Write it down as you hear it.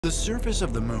The surface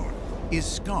of the moon is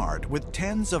scarred with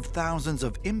tens of thousands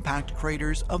of impact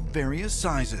craters of various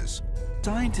sizes.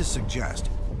 Scientists suggest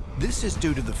this is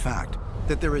due to the fact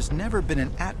that there has never been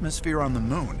an atmosphere on the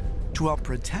moon to help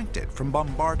protect it from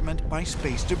bombardment by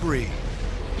space debris.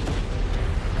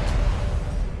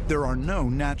 There are no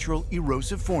natural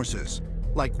erosive forces,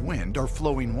 like wind or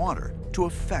flowing water, to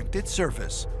affect its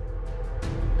surface.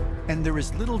 And there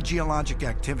is little geologic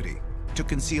activity to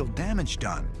conceal damage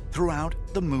done throughout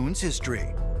the moon's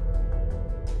history.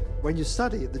 When you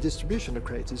study the distribution of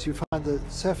craters, you find the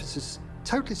surface is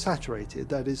totally saturated.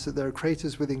 That is, that there are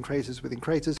craters within craters within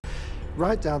craters,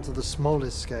 right down to the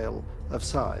smallest scale of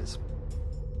size.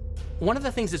 One of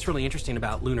the things that's really interesting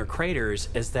about lunar craters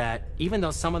is that even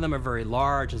though some of them are very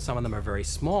large and some of them are very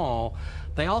small,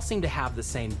 they all seem to have the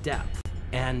same depth.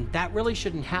 And that really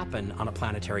shouldn't happen on a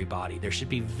planetary body. There should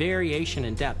be variation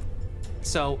in depth.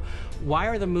 So why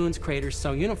are the moon's craters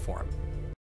so uniform?